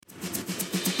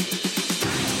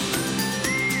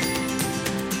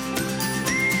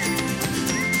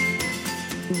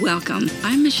Welcome.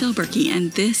 I'm Michelle Berkey,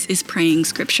 and this is Praying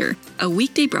Scripture, a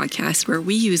weekday broadcast where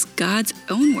we use God's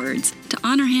own words to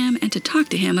honor Him and to talk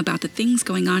to Him about the things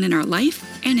going on in our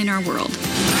life and in our world.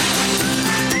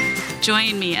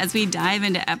 Join me as we dive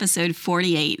into episode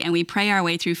 48 and we pray our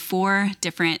way through 4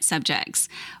 different subjects: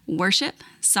 worship,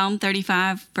 Psalm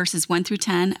 35, verses 1 through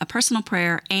 10, a personal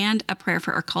prayer, and a prayer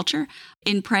for our culture.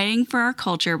 In praying for our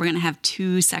culture, we're going to have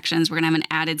 2 sections. We're going to have an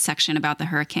added section about the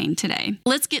hurricane today.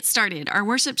 Let's get started. Our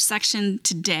worship section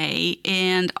today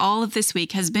and all of this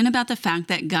week has been about the fact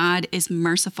that God is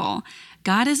merciful.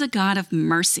 God is a God of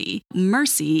mercy.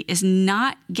 Mercy is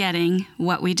not getting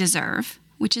what we deserve,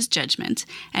 which is judgment,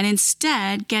 and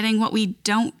instead getting what we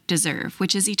don't deserve,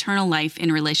 which is eternal life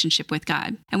in relationship with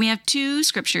God. And we have 2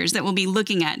 scriptures that we'll be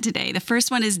looking at today. The first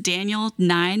one is Daniel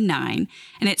 9:9,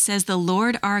 and it says, "The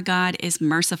Lord our God is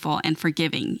merciful and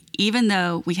forgiving, even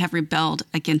though we have rebelled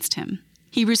against Him."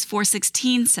 Hebrews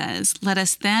 4:16 says, "Let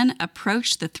us then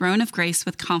approach the throne of grace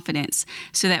with confidence,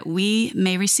 so that we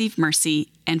may receive mercy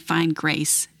and find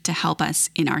grace to help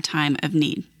us in our time of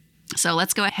need." So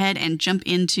let's go ahead and jump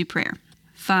into prayer.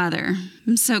 Father,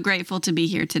 I'm so grateful to be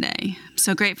here today. I'm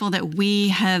so grateful that we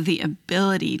have the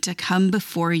ability to come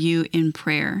before you in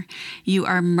prayer. You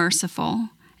are merciful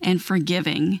and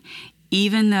forgiving,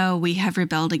 even though we have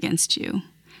rebelled against you.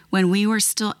 When we were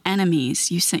still enemies,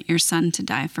 you sent your Son to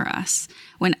die for us.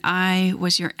 When I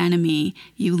was your enemy,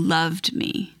 you loved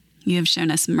me. You have shown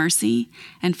us mercy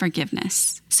and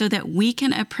forgiveness so that we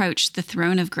can approach the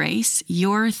throne of grace,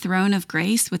 your throne of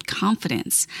grace, with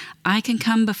confidence. I can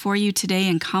come before you today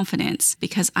in confidence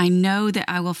because I know that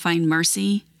I will find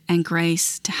mercy and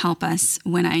grace to help us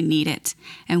when I need it,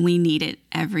 and we need it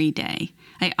every day.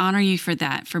 I honor you for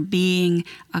that, for being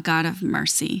a God of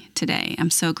mercy today.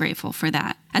 I'm so grateful for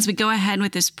that. As we go ahead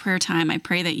with this prayer time, I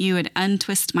pray that you would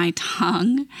untwist my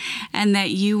tongue and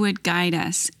that you would guide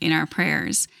us in our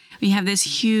prayers. We have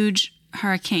this huge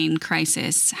hurricane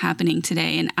crisis happening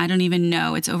today, and I don't even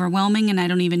know. It's overwhelming, and I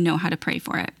don't even know how to pray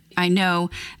for it. I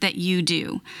know that you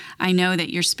do. I know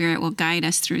that your Spirit will guide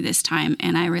us through this time,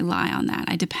 and I rely on that.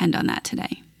 I depend on that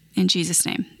today. In Jesus'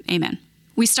 name, amen.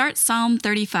 We start Psalm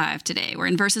 35 today. We're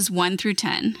in verses 1 through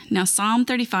 10. Now, Psalm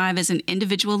 35 is an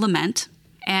individual lament,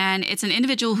 and it's an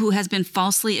individual who has been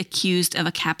falsely accused of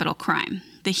a capital crime.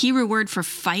 The Hebrew word for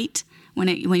fight, when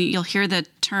you'll hear the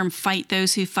term "fight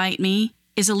those who fight me,"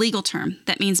 is a legal term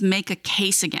that means make a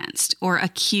case against or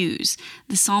accuse.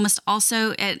 The psalmist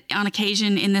also, on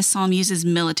occasion in this psalm, uses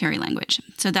military language.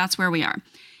 So that's where we are.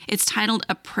 It's titled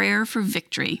 "A Prayer for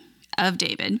Victory" of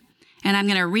David. And I'm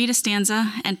going to read a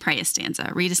stanza and pray a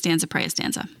stanza. Read a stanza, pray a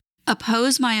stanza.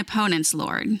 "Oppose my opponents,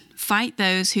 Lord. Fight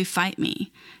those who fight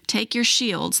me. Take your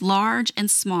shields, large and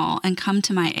small, and come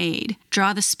to my aid.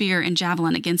 Draw the spear and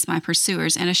javelin against my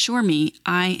pursuers, and assure me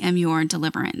I am your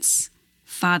deliverance."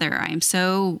 Father, I'm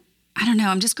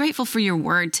just grateful for your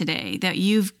word today, that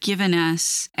you've given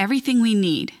us everything we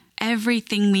need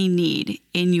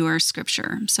in your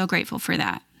scripture. I'm so grateful for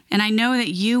that. And I know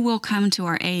that you will come to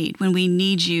our aid. When we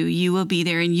need you, you will be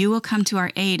there and you will come to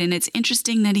our aid. And it's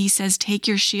interesting that he says, take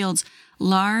your shields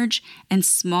large and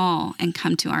small and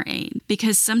come to our aid.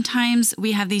 Because sometimes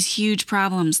we have these huge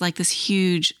problems, like this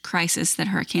huge crisis that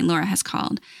Hurricane Laura has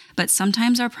called. But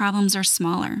sometimes our problems are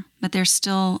smaller, but they're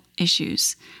still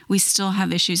issues. We still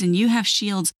have issues. And you have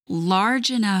shields large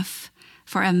enough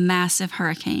for a massive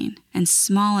hurricane and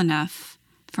small enough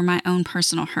for my own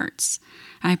personal hurts.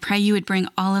 I pray you would bring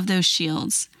all of those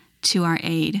shields to our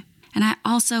aid. And I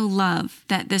also love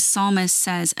that this psalmist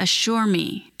says, assure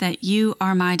me that you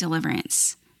are my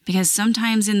deliverance. Because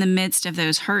sometimes in the midst of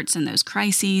those hurts and those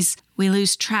crises, we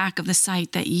lose track of the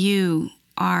sight that you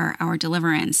are our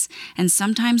deliverance. And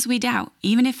sometimes we doubt,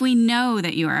 even if we know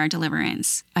that you are our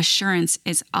deliverance. Assurance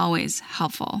is always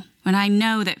helpful. When I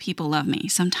know that people love me,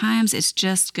 sometimes it's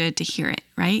just good to hear it,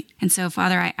 right? And so,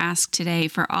 Father, I ask today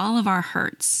for all of our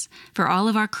hurts, for all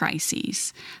of our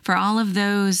crises, for all of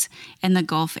those in the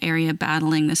Gulf area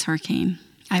battling this hurricane.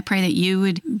 I pray that you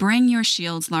would bring your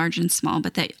shields large and small,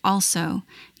 but that also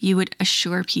you would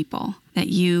assure people that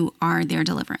you are their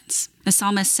deliverance. The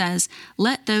psalmist says,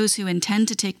 let those who intend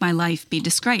to take my life be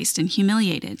disgraced and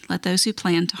humiliated. Let those who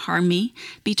plan to harm me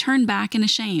be turned back and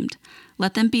ashamed.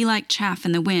 Let them be like chaff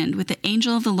in the wind, with the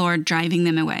angel of the Lord driving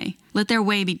them away. Let their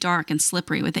way be dark and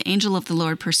slippery, with the angel of the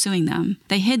Lord pursuing them.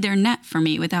 They hid their net for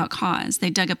me without cause.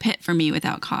 They dug a pit for me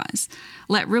without cause.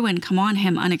 Let ruin come on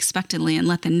him unexpectedly, and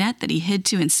let the net that he hid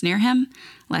to ensnare him,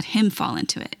 let him fall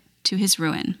into it, to his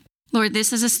ruin. Lord,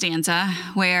 this is a stanza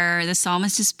where the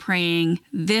psalmist is praying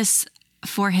this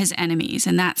for his enemies.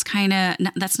 And that's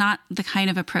not the kind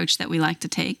of approach that we like to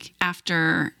take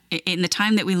in the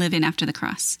time that we live in after the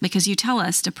cross, because you tell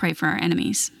us to pray for our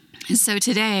enemies. So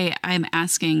today I'm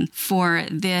asking for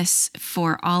this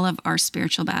for all of our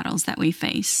spiritual battles that we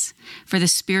face, for the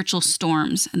spiritual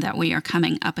storms that we are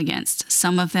coming up against.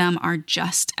 Some of them are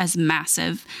just as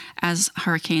massive as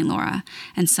Hurricane Laura,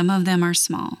 and some of them are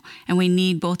small. And we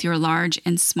need both your large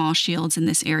and small shields in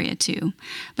this area too.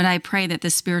 But I pray that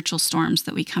the spiritual storms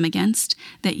that we come against,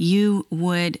 that you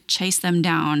would chase them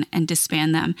down and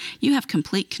disband them. You have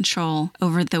complete control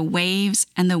over the waves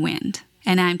and the wind.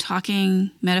 And I'm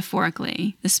talking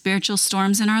metaphorically. The spiritual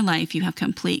storms in our life, you have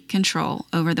complete control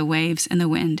over the waves and the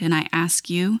wind. And I ask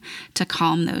you to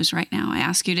calm those right now. I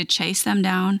ask you to chase them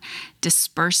down,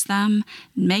 disperse them,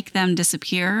 make them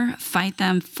disappear, fight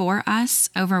them for us,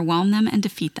 overwhelm them, and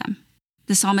defeat them.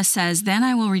 The psalmist says, "Then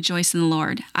I will rejoice in the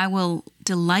Lord. I will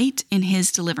delight in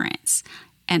his deliverance.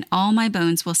 And all my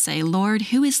bones will say, Lord,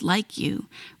 who is like you,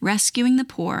 rescuing the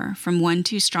poor from one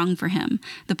too strong for him,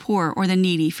 the poor or the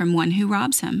needy from one who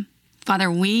robs him."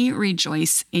 Father, we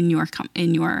rejoice in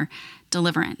your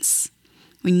deliverance.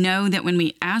 We know that when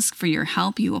we ask for your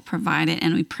help, you will provide it.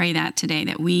 And we pray that today,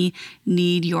 that we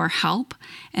need your help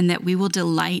and that we will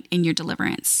delight in your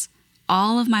deliverance.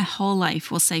 All of my whole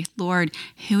life will say, Lord,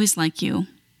 who is like you?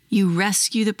 You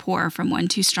rescue the poor from one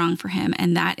too strong for him.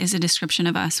 And that is a description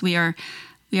of us. We are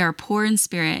poor in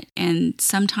spirit, and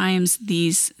sometimes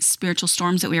these spiritual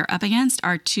storms that we are up against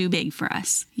are too big for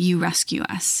us. You rescue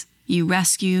us. You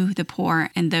rescue the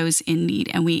poor and those in need,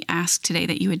 and we ask today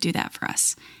that you would do that for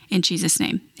us. In Jesus'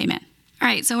 name, amen. All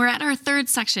right, so we're at our third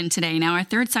section today. Now, our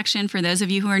third section, for those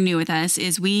of you who are new with us,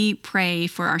 is we pray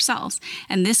for ourselves.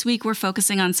 And this week, we're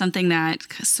focusing on something that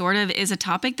sort of is a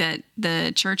topic that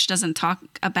the church doesn't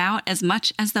talk about as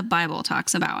much as the Bible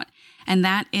talks about. And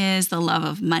that is the love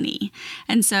of money.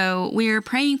 And so we're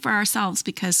praying for ourselves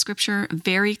because Scripture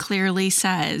very clearly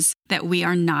says that we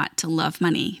are not to love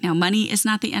money. Now, money is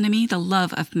not the enemy. The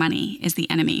love of money is the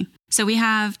enemy. So we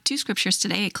have two scriptures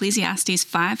today, Ecclesiastes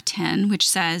 5:10, which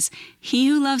says, "He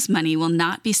who loves money will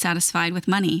not be satisfied with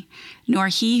money, nor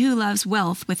he who loves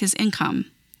wealth with his income.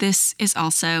 This is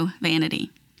also vanity."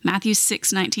 Matthew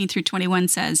 6:19 through 21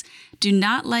 says, "Do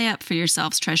not lay up for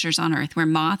yourselves treasures on earth where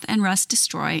moth and rust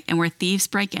destroy and where thieves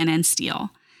break in and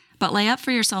steal. But lay up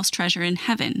for yourselves treasure in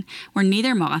heaven where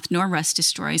neither moth nor rust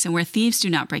destroys and where thieves do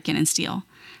not break in and steal.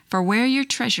 For where your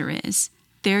treasure is,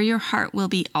 there your heart will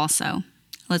be also."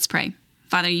 Let's pray.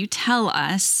 Father, you tell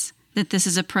us that this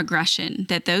is a progression,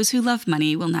 that those who love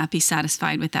money will not be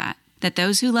satisfied with that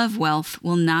those who love wealth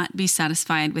will not be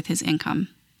satisfied with his income,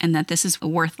 and that this is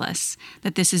worthless,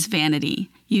 that this is vanity.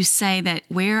 You say that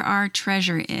where our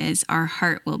treasure is, our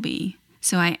heart will be.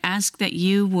 So I ask that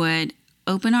you would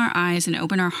open our eyes and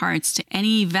open our hearts to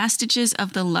any vestiges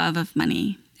of the love of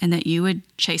money, and that you would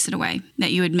chase it away,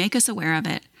 that you would make us aware of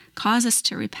it, cause us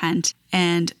to repent,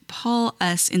 and pull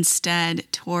us instead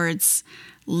towards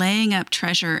laying up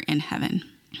treasure in heaven.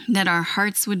 That our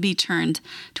hearts would be turned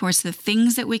towards the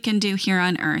things that we can do here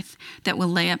on earth that will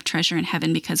lay up treasure in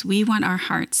heaven, because we want our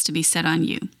hearts to be set on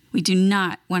you. We do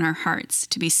not want our hearts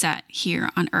to be set here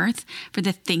on earth for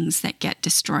the things that get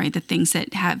destroyed, the things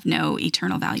that have no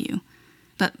eternal value.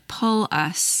 But pull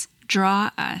us,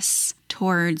 draw us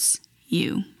towards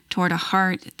you, toward a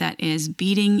heart that is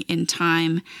beating in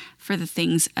time for the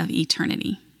things of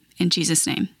eternity. In Jesus'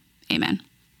 name, amen.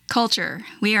 Culture.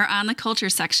 We are on the culture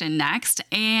section next,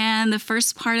 and the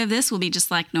first part of this will be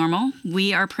just like normal.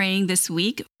 We are praying this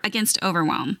week against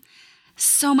overwhelm.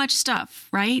 So much stuff,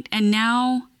 right? And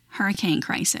now hurricane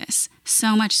crisis.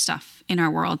 So much stuff in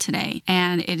our world today,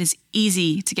 and it is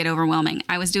easy to get overwhelming.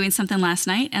 I was doing something last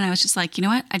night, and I was just like, you know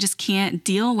what? I just can't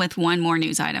deal with one more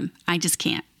news item. I just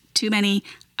can't. Too many.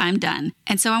 I'm done.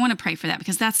 And so I want to pray for that,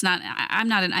 because I'm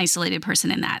not an isolated person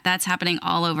in that. That's happening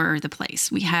all over the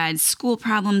place. We had school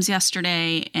problems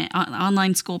yesterday,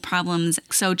 online school problems.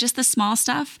 So just the small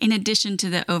stuff in addition to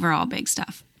the overall big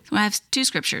stuff. So I have two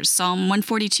scriptures. Psalm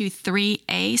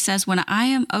 142:3a says, "When I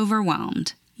am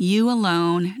overwhelmed, you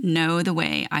alone know the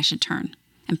way I should turn."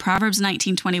 And Proverbs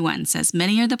 19:21 says,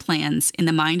 "Many are the plans in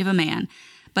the mind of a man,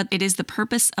 but it is the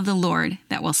purpose of the Lord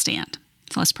that will stand."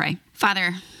 So let's pray.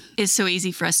 Father, it's so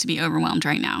easy for us to be overwhelmed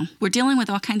right now. We're dealing with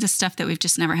all kinds of stuff that we've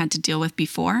just never had to deal with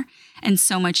before, and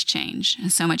so much change,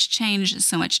 so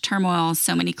much turmoil,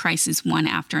 so many crises, one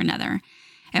after another.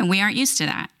 And we aren't used to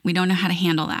that. We don't know how to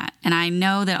handle that. And I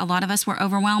know that a lot of us were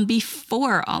overwhelmed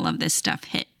before all of this stuff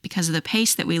hit, because of the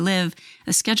pace that we live,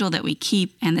 the schedule that we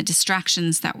keep, and the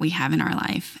distractions that we have in our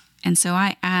life. And so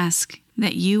I ask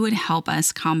that you would help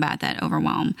us combat that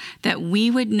overwhelm, that we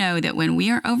would know that when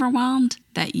we are overwhelmed,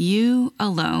 that you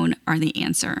alone are the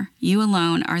answer. You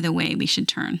alone are the way we should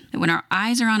turn. That when our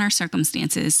eyes are on our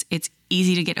circumstances, it's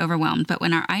easy to get overwhelmed. But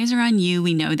when our eyes are on you,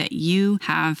 we know that you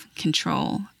have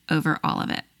control over all of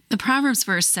it. The Proverbs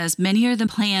verse says, many are the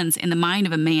plans in the mind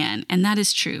of a man, and that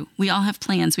is true. We all have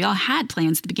plans. We all had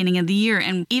plans at the beginning of the year,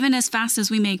 and even as fast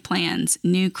as we make plans,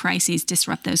 new crises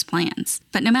disrupt those plans.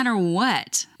 But no matter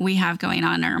what we have going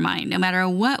on in our mind, no matter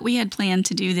what we had planned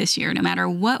to do this year, no matter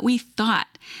what we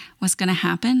thought was going to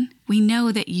happen, we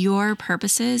know that your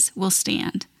purposes will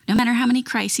stand. No matter how many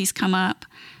crises come up,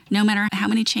 no matter how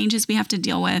many changes we have to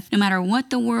deal with, no matter what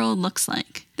the world looks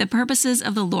like, the purposes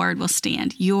of the Lord will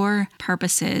stand. Your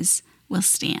purposes will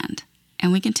stand.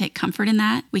 And we can take comfort in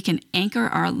that. We can anchor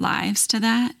our lives to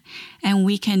that. And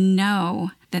we can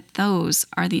know that those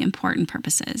are the important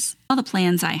purposes. All the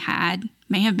plans I had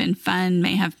may have been fun,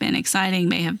 may have been exciting,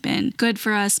 may have been good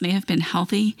for us, may have been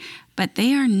healthy, but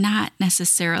they are not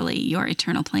necessarily your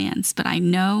eternal plans. But I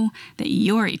know that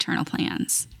your eternal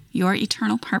plans, your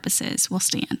eternal purposes will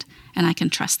stand, and I can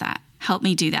trust that. Help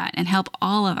me do that, and help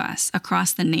all of us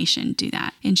across the nation do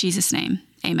that. In Jesus' name,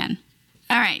 amen.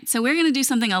 All right, so we're going to do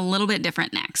something a little bit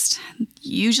different next.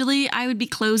 Usually I would be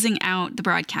closing out the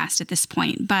broadcast at this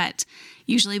point, but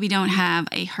usually we don't have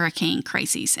a hurricane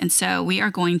crisis. And so we are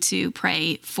going to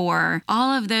pray for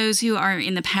all of those who are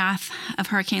in the path of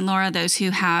Hurricane Laura, those who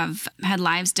have had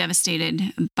lives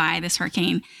devastated by this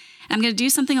hurricane. I'm going to do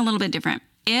something a little bit different.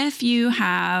 If you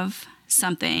have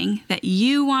something that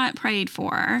you want prayed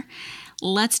for,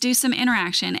 let's do some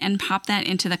interaction and pop that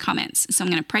into the comments. So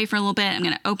I'm going to pray for a little bit. I'm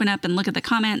going to open up and look at the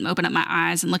comment, open up my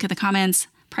eyes and look at the comments,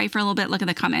 pray for a little bit, look at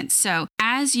the comments. So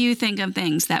as you think of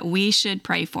things that we should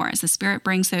pray for, as the Spirit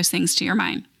brings those things to your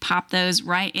mind, pop those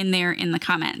right in there in the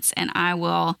comments. And I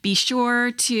will be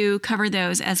sure to cover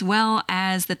those as well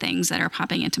as the things that are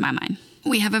popping into my mind.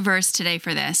 We have a verse today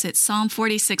for this. It's Psalm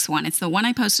 46:1. It's the one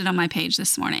I posted on my page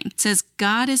this morning. It says,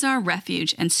 God is our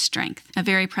refuge and strength, a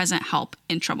very present help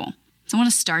in trouble. So I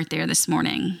want to start there this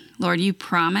morning. Lord, you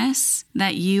promise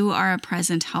that you are a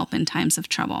present help in times of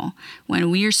trouble.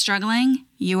 When we are struggling,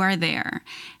 you are there.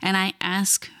 And I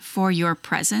ask for your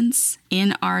presence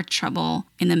in our trouble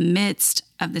in the midst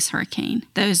of this hurricane.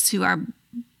 Those who are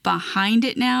behind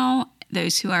it now,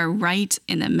 those who are right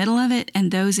in the middle of it, and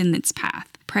those in its path.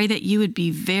 Pray that you would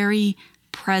be very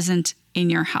present in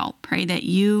your help. Pray that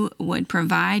you would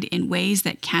provide in ways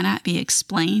that cannot be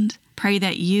explained. Pray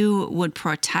that you would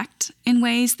protect in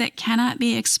ways that cannot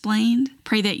be explained.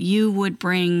 Pray that you would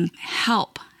bring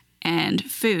help and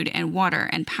food and water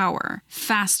and power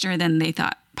faster than they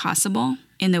thought possible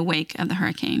in the wake of the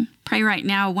hurricane. Pray right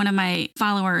now. One of my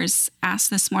followers asked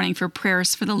this morning for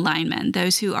prayers for the linemen,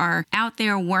 those who are out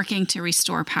there working to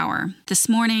restore power. This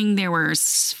morning, there were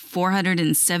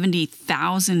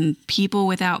 470,000 people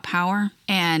without power,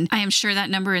 and I am sure that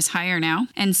number is higher now.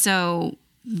 And so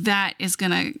that is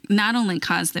going to not only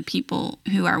cause the people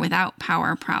who are without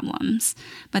power problems,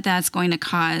 but that's going to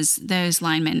cause those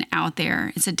linemen out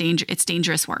there. It's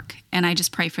dangerous work. And I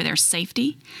just pray for their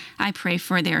safety. I pray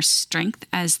for their strength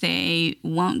as they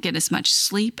won't get as much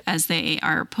sleep, as they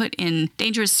are put in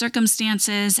dangerous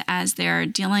circumstances, as they're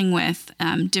dealing with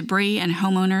debris and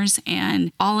homeowners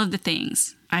and all of the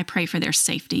things. I pray for their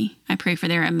safety. I pray for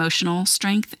their emotional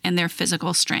strength and their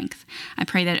physical strength. I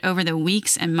pray that over the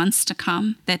weeks and months to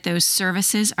come, that those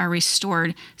services are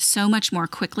restored so much more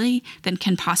quickly than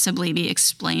can possibly be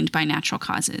explained by natural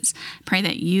causes. Pray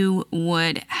that you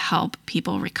would help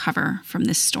people recover from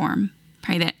this storm.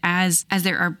 Pray that as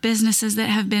there are businesses that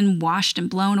have been washed and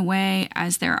blown away,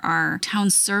 as there are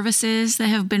town services that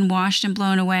have been washed and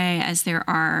blown away, as there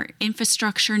are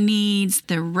infrastructure needs,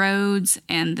 the roads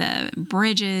and the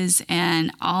bridges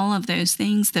and all of those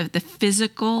things, the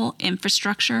physical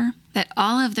infrastructure, that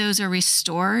all of those are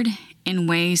restored in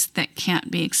ways that can't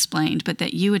be explained, but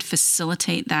that you would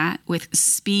facilitate that with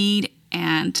speed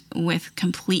and with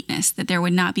completeness, that there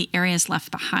would not be areas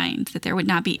left behind, that there would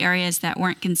not be areas that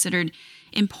weren't considered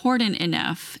important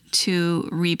enough to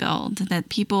rebuild, that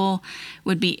people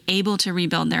would be able to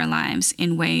rebuild their lives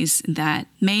in ways that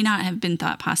may not have been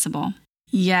thought possible.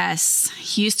 Yes,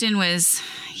 Houston was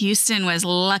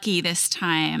lucky this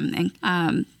time.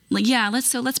 And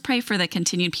let's pray for the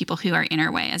continued people who are in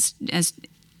our way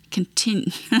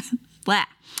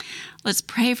Let's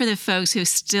pray for the folks who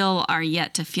still are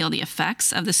yet to feel the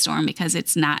effects of the storm, because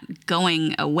it's not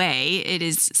going away. It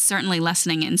is certainly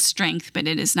lessening in strength, but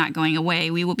it is not going away.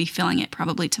 We will be feeling it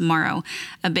probably tomorrow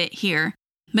a bit here.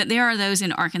 But there are those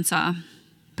in Arkansas,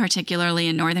 particularly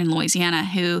in northern Louisiana,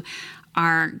 who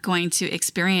are going to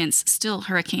experience still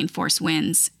hurricane force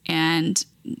winds, and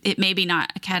it may be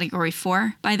not a category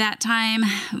 4 by that time,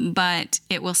 but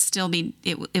it will still be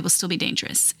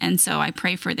dangerous. And so I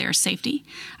pray for their safety.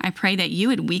 I pray that you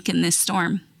would weaken this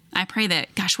storm. I pray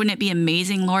that, gosh, wouldn't it be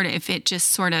amazing, Lord, if it just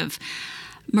sort of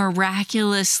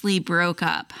miraculously broke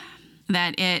up,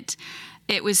 that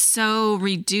it was so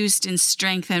reduced in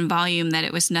strength and volume that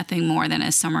it was nothing more than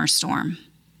a summer storm.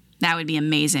 That would be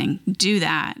amazing. Do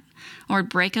that. Or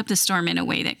break up the storm in a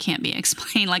way that can't be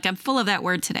explained. Like, I'm full of that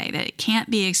word today, that it can't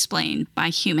be explained by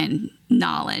human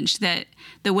knowledge, that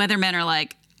the weathermen are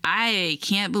like, I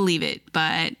can't believe it,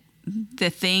 but the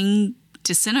thing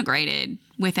disintegrated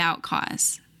without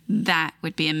cause. That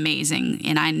would be amazing.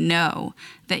 And I know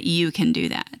that you can do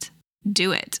that.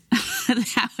 Do it.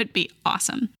 That would be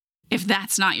awesome. If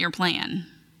that's not your plan,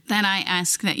 then I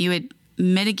ask that you would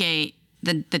mitigate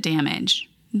the damage,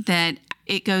 that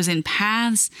it goes in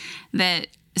paths that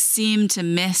seem to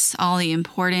miss all the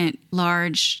important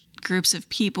large groups of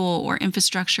people or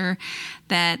infrastructure,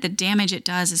 that the damage it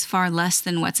does is far less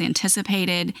than what's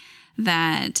anticipated,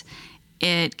 that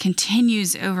it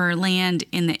continues over land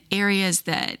in the areas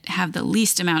that have the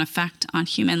least amount of effect on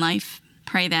human life.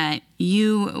 Pray that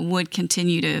you would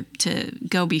continue to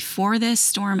go before this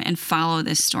storm and follow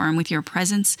this storm with your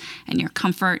presence and your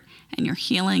comfort and your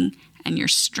healing and your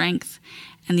strength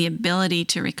and the ability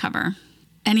to recover.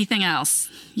 Anything else?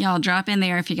 Y'all drop in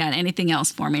there if you got anything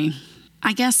else for me.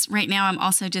 I guess right now I'm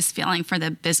also just feeling for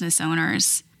the business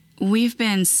owners. We've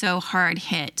been so hard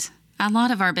hit. A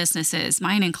lot of our businesses,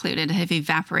 mine included, have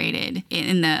evaporated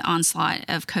in the onslaught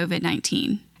of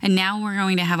COVID-19. And now we're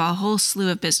going to have a whole slew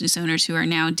of business owners who are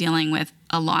now dealing with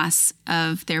a loss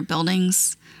of their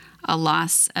buildings, a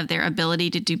loss of their ability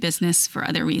to do business for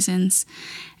other reasons.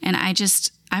 And I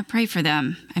pray for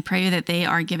them. I pray that they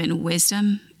are given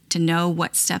wisdom to know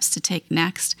what steps to take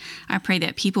next. I pray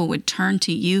that people would turn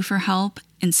to you for help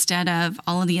instead of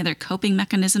all of the other coping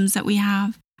mechanisms that we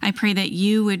have. I pray that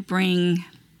you would bring,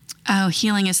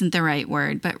 healing isn't the right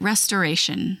word, but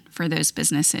restoration for those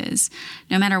businesses,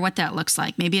 no matter what that looks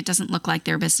like. Maybe it doesn't look like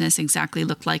their business exactly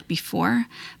looked like before,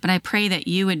 but I pray that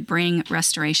you would bring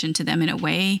restoration to them in a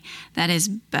way that is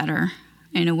better,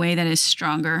 in a way that is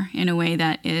stronger, in a way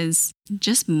that is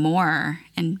just more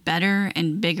and better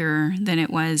and bigger than it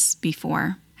was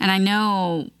before. And I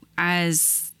know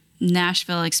as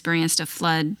Nashville experienced a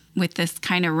flood with this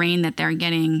kind of rain that they're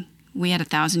getting, we had a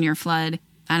 1,000-year flood,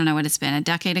 I don't know what it's been, a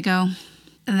decade ago,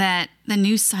 that the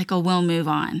news cycle will move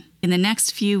on. In the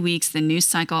next few weeks, the news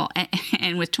cycle,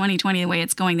 and with 2020 the way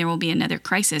it's going, there will be another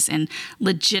crisis and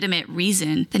legitimate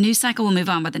reason. The news cycle will move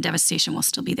on, but the devastation will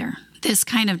still be there. This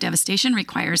kind of devastation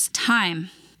requires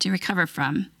time to recover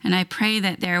from. And I pray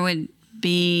that there would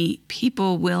be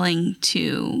people willing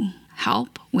to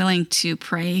help, willing to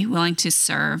pray, willing to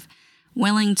serve,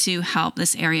 willing to help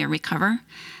this area recover.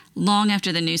 Long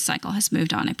after the news cycle has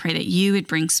moved on, I pray that you would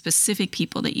bring specific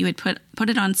people, that you would put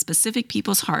it on specific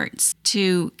people's hearts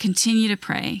to continue to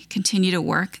pray, continue to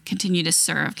work, continue to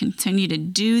serve, continue to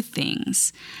do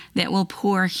things that will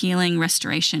pour healing,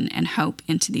 restoration, and hope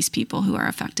into these people who are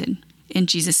affected. In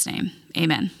Jesus' name,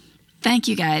 amen. Thank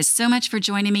you guys so much for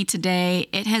joining me today.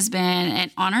 It has been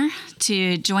an honor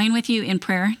to join with you in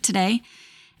prayer today.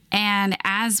 And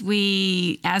as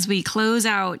we close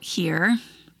out here,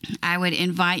 I would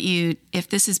invite you, if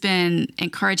this has been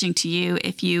encouraging to you,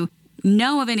 if you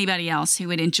know of anybody else who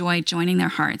would enjoy joining their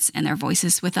hearts and their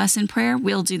voices with us in prayer,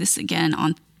 we'll do this again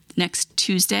on next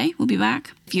Tuesday. We'll be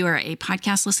back. If you are a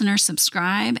podcast listener,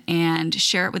 subscribe and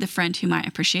share it with a friend who might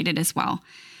appreciate it as well.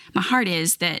 My heart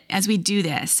is that as we do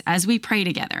this, as we pray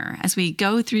together, as we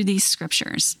go through these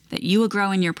scriptures, that you will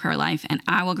grow in your prayer life and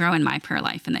I will grow in my prayer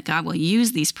life, and that God will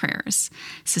use these prayers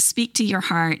to speak to your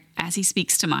heart as he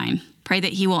speaks to mine. Pray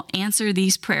that he will answer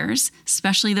these prayers,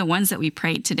 especially the ones that we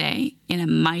prayed today, in a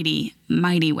mighty,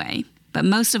 mighty way. But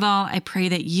most of all, I pray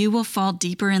that you will fall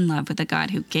deeper in love with the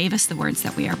God who gave us the words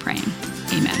that we are praying.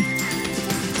 Amen.